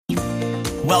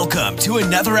Welcome to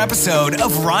another episode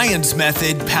of Ryan's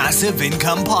Method Passive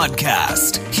Income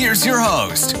Podcast. Here's your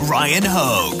host, Ryan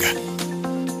Hogue.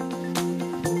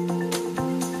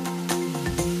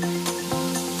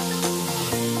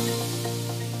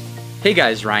 Hey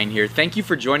guys, Ryan here. Thank you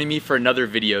for joining me for another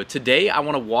video. Today I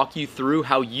want to walk you through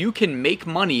how you can make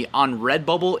money on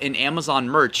Redbubble and Amazon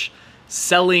merch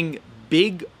selling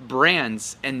big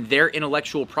brands and their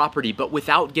intellectual property, but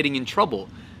without getting in trouble.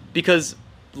 Because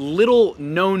little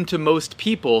known to most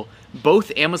people,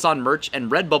 both Amazon merch and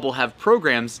Redbubble have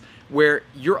programs where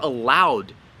you're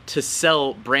allowed to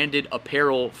sell branded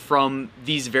apparel from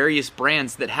these various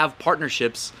brands that have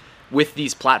partnerships with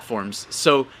these platforms.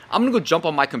 So I'm gonna go jump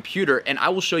on my computer and I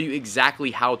will show you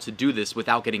exactly how to do this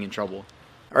without getting in trouble.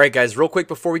 All right, guys, real quick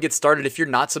before we get started, if you're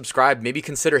not subscribed, maybe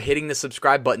consider hitting the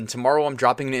subscribe button. Tomorrow I'm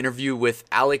dropping an interview with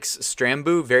Alex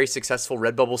Strambu, very successful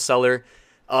Redbubble seller.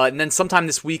 And then sometime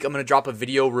this week, I'm going to drop a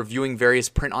video reviewing various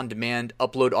print-on-demand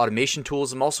upload automation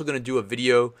tools. I'm also going to do a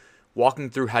video walking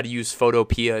through how to use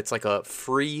Photopea. It's like a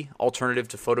free alternative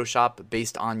to Photoshop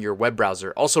based on your web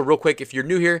browser. Also, real quick, if you're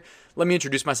new here, let me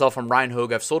introduce myself. I'm Ryan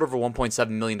Hogue. I've sold over $1.7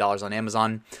 million on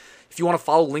Amazon. If you want to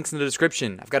follow, links in the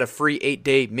description. I've got a free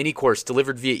 8-day mini course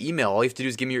delivered via email. All you have to do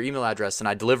is give me your email address and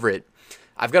I deliver it.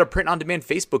 I've got a print-on-demand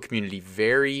Facebook community,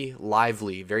 very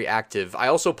lively, very active. I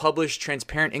also publish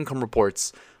transparent income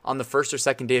reports on the first or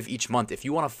second day of each month. If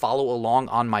you want to follow along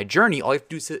on my journey, all you have to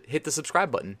do is hit the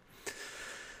subscribe button.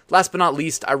 Last but not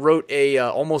least, I wrote a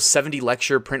almost 70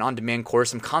 lecture print-on-demand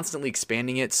course. I'm constantly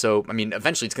expanding it, so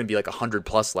eventually it's going to be like 100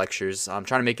 plus lectures. I'm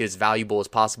trying to make it as valuable as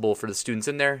possible for the students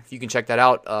in there. If you can check that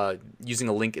out using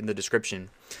a link in the description.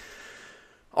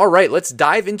 All right, let's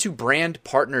dive into brand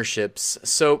partnerships.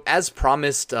 So as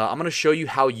promised, I'm going to show you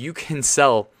how you can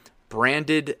sell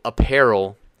branded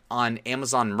apparel on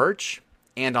Amazon merch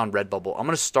and on Redbubble. I'm going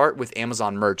to start with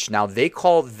Amazon merch. Now, they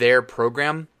call their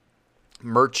program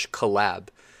Merch Collab,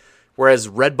 whereas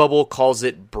Redbubble calls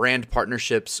it brand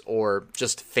partnerships or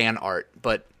just fan art.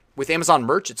 But with Amazon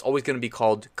merch, it's always going to be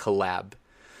called Collab.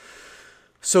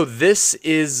 So this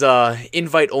is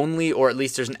invite only, or at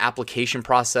least there's an application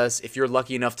process. If you're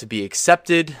lucky enough to be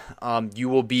accepted, you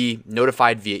will be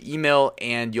notified via email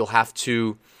and you'll have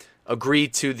to agree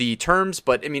to the terms.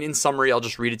 But in summary, I'll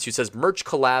just read it to you. It says Merch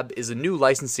Collab is a new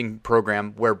licensing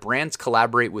program where brands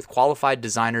collaborate with qualified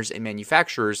designers and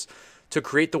manufacturers to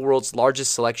create the world's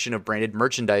largest selection of branded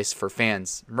merchandise for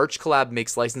fans. Merch Collab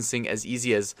makes licensing as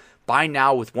easy as buy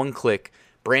now with one click.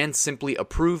 Brands simply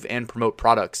approve and promote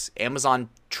products. Amazon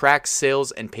tracks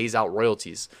sales and pays out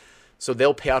royalties. So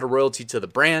they'll pay out a royalty to the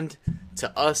brand,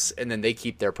 to us, and then they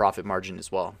keep their profit margin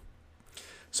as well.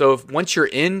 So once you're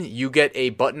in, you get a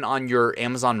button on your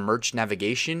Amazon merch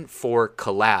navigation for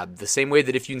Collab. The same way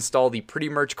that if you install the Pretty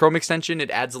Merch Chrome extension, it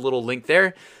adds a little link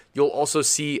there. You'll also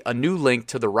see a new link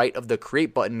to the right of the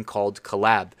Create button called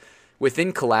Collab.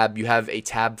 Within Collab, you have a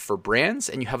tab for brands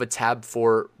and you have a tab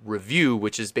for review,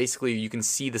 which is basically you can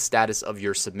see the status of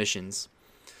your submissions.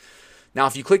 Now,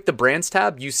 if you click the brands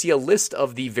tab, you see a list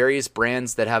of the various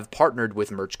brands that have partnered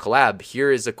with Merch Collab. Here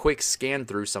is a quick scan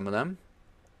through some of them.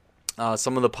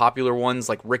 Some of the popular ones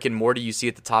like Rick and Morty, you see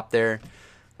at the top there.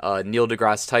 Neil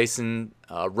deGrasse Tyson.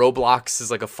 Roblox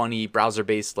is like a funny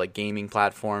browser-based like gaming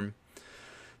platform.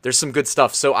 There's some good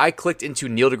stuff. So I clicked into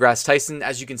Neil deGrasse Tyson.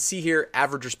 As you can see here,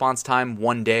 average response time,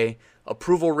 1 day.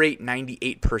 Approval rate,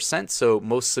 98%. So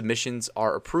most submissions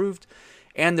are approved.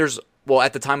 And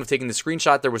at the time of taking the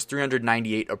screenshot, there was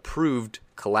 398 approved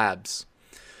collabs.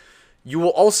 You will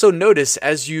also notice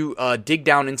as you dig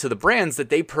down into the brands that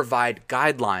they provide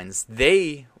guidelines.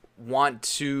 They want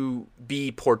to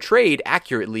be portrayed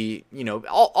accurately.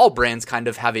 All brands kind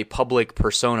of have a public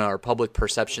persona or public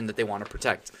perception that they want to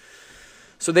protect.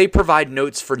 So they provide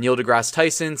notes for Neil deGrasse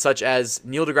Tyson, such as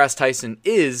Neil deGrasse Tyson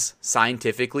is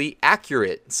scientifically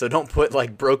accurate. So don't put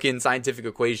like broken scientific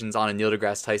equations on a Neil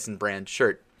deGrasse Tyson brand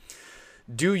shirt.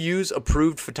 Do use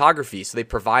approved photography. So they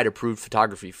provide approved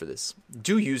photography for this.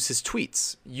 Do use his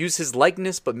tweets. Use his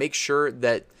likeness, but make sure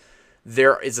that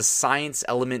there is a science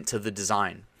element to the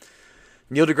design.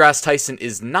 Neil deGrasse Tyson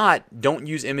is not. Don't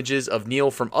use images of Neil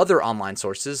from other online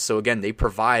sources. So again, they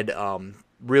provide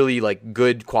really like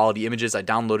good quality images. I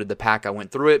downloaded the pack. I went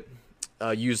through it.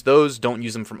 Use those. Don't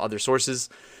use them from other sources.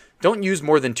 Don't use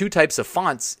more than 2 types of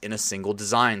fonts in a single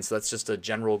design. So that's just a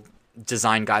general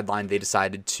design guideline they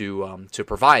decided to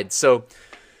provide. So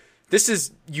this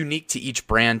is unique to each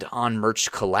brand on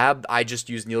Merch Collab. I just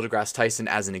used Neil deGrasse Tyson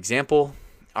as an example.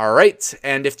 All right.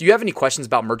 And if you have any questions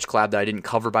about Merch Collab that I didn't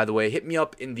cover, by the way, hit me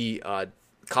up in the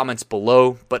comments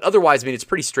below. But otherwise, it's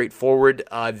pretty straightforward.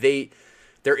 They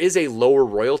There is a lower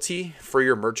royalty for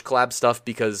your merch collab stuff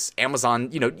because Amazon,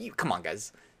 come on,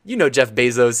 guys. Jeff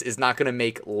Bezos is not going to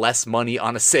make less money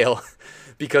on a sale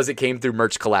because it came through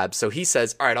merch collab. So he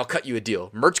says, all right, I'll cut you a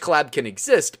deal. Merch collab can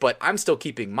exist, but I'm still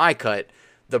keeping my cut.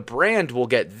 The brand will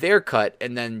get their cut,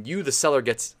 and then you, the seller,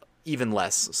 gets even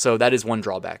less. So that is one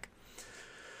drawback.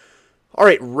 All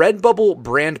right, Redbubble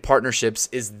brand partnerships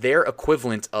is their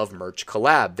equivalent of merch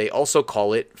collab. They also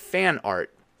call it fan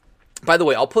art. By the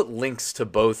way, I'll put links to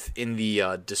both in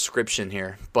the description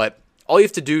here, but all you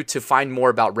have to do to find more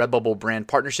about Redbubble brand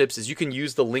partnerships is you can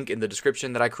use the link in the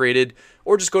description that I created,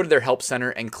 or just go to their help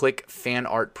center and click fan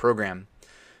art program.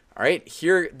 All right,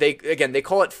 here they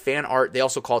call it fan art. They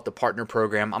also call it the partner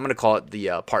program. I'm going to call it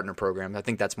the partner program. I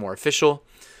think that's more official.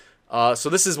 So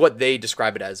this is what they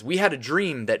describe it as. We had a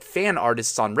dream that fan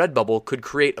artists on Redbubble could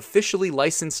create officially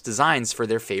licensed designs for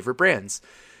their favorite brands.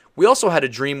 We also had a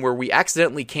dream where we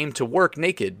accidentally came to work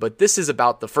naked, but this is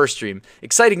about the first dream.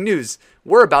 Exciting news!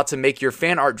 We're about to make your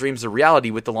fan art dreams a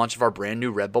reality with the launch of our brand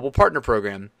new Redbubble partner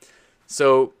program.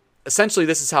 So essentially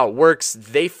this is how it works.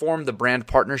 They form the brand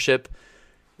partnership.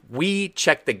 We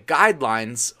check the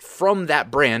guidelines from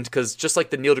that brand because just like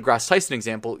the Neil deGrasse Tyson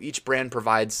example, each brand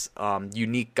provides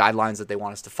unique guidelines that they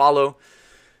want us to follow.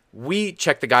 We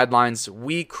check the guidelines,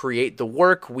 we create the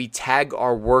work, we tag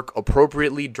our work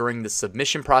appropriately during the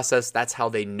submission process. That's how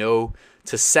they know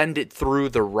to send it through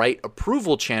the right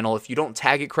approval channel. If you don't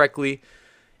tag it correctly,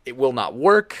 it will not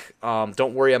work.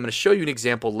 Don't worry, I'm going to show you an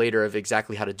example later of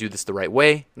exactly how to do this the right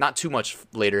way. Not too much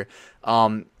later.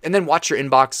 And then watch your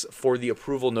inbox for the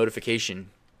approval notification.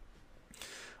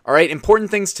 All right,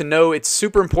 important things to know. It's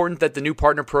super important that the new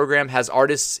partner program has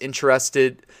artists interests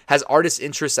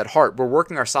at heart. We're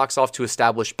working our socks off to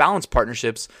establish balanced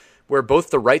partnerships where both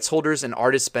the rights holders and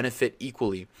artists benefit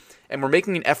equally. And we're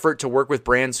making an effort to work with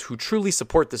brands who truly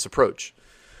support this approach.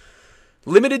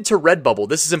 Limited to Redbubble.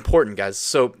 This is important, guys.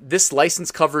 So this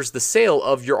license covers the sale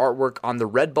of your artwork on the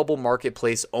Redbubble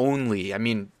marketplace only. I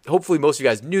mean, hopefully most of you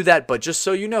guys knew that, but just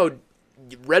so you know,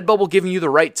 Redbubble giving you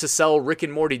the right to sell Rick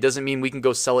and Morty doesn't mean we can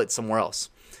go sell it somewhere else.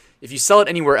 If you sell it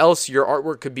anywhere else, your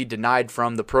artwork could be denied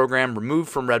from the program, removed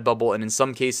from Redbubble, and in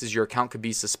some cases, your account could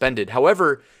be suspended.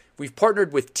 However, we've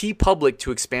partnered with TeePublic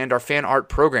to expand our fan art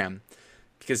program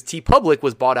because TeePublic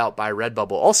was bought out by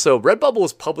Redbubble. Also, Redbubble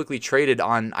is publicly traded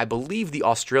on, I believe, the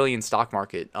Australian stock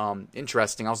market.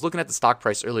 Interesting. I was looking at the stock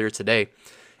price earlier today,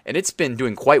 and it's been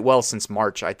doing quite well since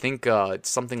March. I think it's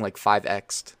something like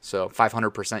 5x'd, so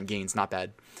 500% gains, not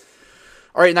bad.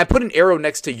 All right, and I put an arrow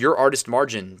next to your artist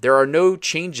margin. There are no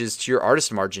changes to your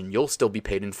artist margin. You'll still be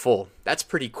paid in full. That's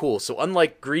pretty cool. So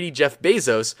unlike greedy Jeff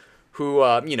Bezos, who,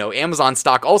 Amazon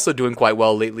stock also doing quite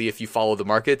well lately if you follow the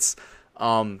markets,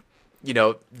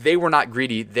 they were not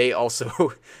greedy. They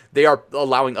are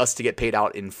allowing us to get paid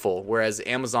out in full, whereas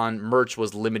Amazon merch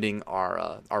was limiting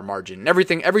our margin. And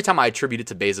everything, every time I attribute it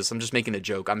to Bezos, I'm just making a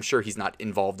joke. I'm sure he's not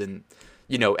involved in,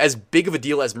 as big of a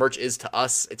deal as merch is to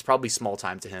us, it's probably small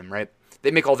time to him, right? They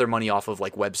make all their money off of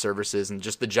like web services and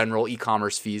just the general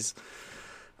e-commerce fees.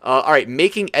 All right,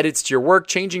 making edits to your work,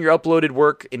 changing your uploaded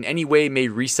work in any way may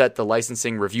reset the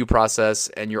licensing review process,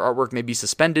 and your artwork may be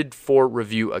suspended for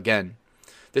review again.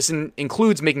 This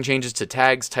includes making changes to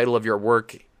tags, title of your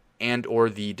work, and or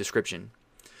the description.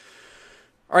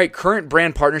 All right, current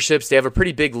brand partnerships. They have a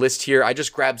pretty big list here. I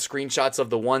just grabbed screenshots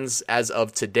of the ones as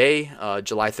of today,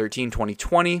 July 13,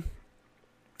 2020.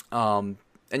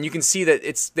 And you can see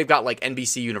that they've got like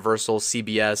NBC Universal,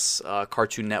 CBS,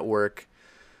 Cartoon Network.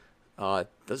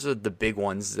 Those are the big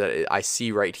ones that I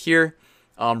see right here.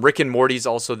 Rick and Morty's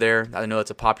also there. I know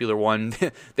that's a popular one.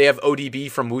 They have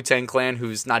ODB from Wu-Tang Clan,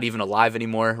 who's not even alive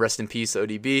anymore. Rest in peace,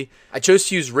 ODB. I chose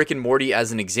to use Rick and Morty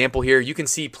as an example here. You can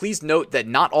see, please note that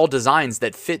not all designs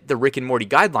that fit the Rick and Morty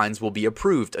guidelines will be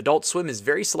approved. Adult Swim is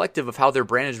very selective of how their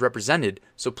brand is represented,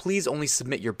 so please only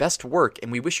submit your best work,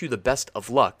 and we wish you the best of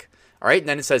luck. All right, and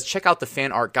then it says, check out the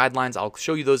fan art guidelines. I'll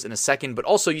show you those in a second, but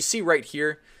also you see right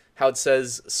here how it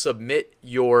says submit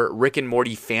your Rick and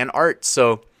Morty fan art.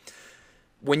 So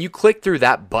when you click through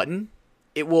that button,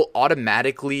 it will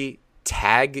automatically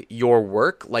tag your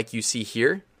work like you see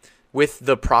here with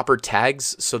the proper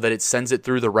tags so that it sends it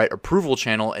through the right approval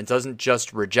channel and doesn't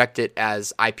just reject it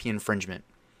as IP infringement,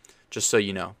 just so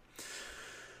you know.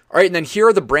 All right, and then here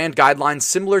are the brand guidelines,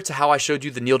 similar to how I showed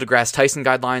you the Neil deGrasse Tyson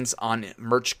guidelines on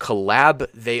Merch Collab.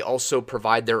 They also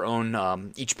provide their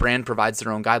own, each brand provides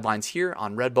their own guidelines here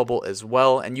on Redbubble as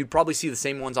well. And you'd probably see the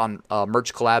same ones on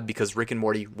Merch Collab because Rick and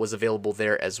Morty was available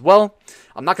there as well.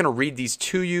 I'm not going to read these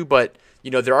to you, but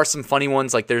there are some funny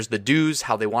ones, like there's the do's,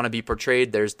 how they want to be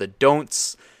portrayed. There's the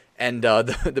don'ts. And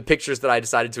the pictures that I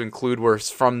decided to include were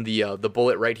from the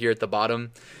bullet right here at the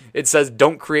bottom. It says,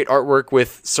 don't create artwork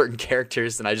with certain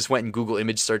characters, and I just went and Google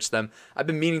image searched them. I've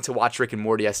been meaning to watch Rick and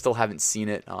Morty. I still haven't seen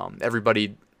it.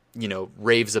 Everybody,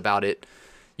 raves about it.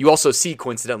 You also see,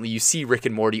 coincidentally, you see Rick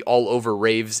and Morty all over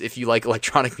raves if you like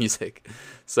electronic music.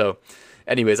 So,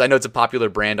 anyways, I know it's a popular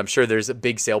brand. I'm sure there's a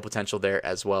big sale potential there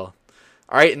as well.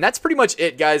 All right, and that's pretty much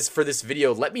it, guys, for this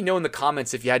video. Let me know in the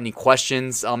comments if you had any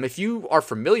questions. If you are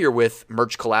familiar with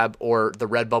Merch Collab or the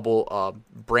Redbubble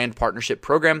brand partnership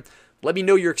program, let me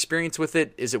know your experience with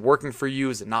it. Is it working for you?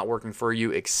 Is it not working for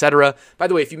you, etc.? By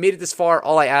the way, if you made it this far,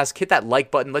 all I ask, hit that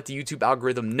like button. Let the YouTube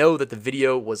algorithm know that the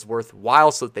video was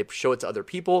worthwhile so that they show it to other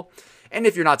people. And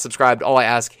if you're not subscribed, all I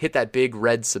ask, hit that big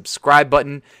red subscribe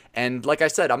button. And like I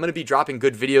said, I'm going to be dropping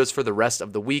good videos for the rest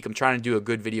of the week. I'm trying to do a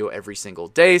good video every single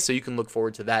day, so you can look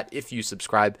forward to that if you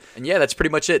subscribe. And yeah, that's pretty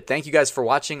much it. Thank you guys for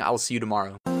watching. I will see you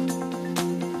tomorrow.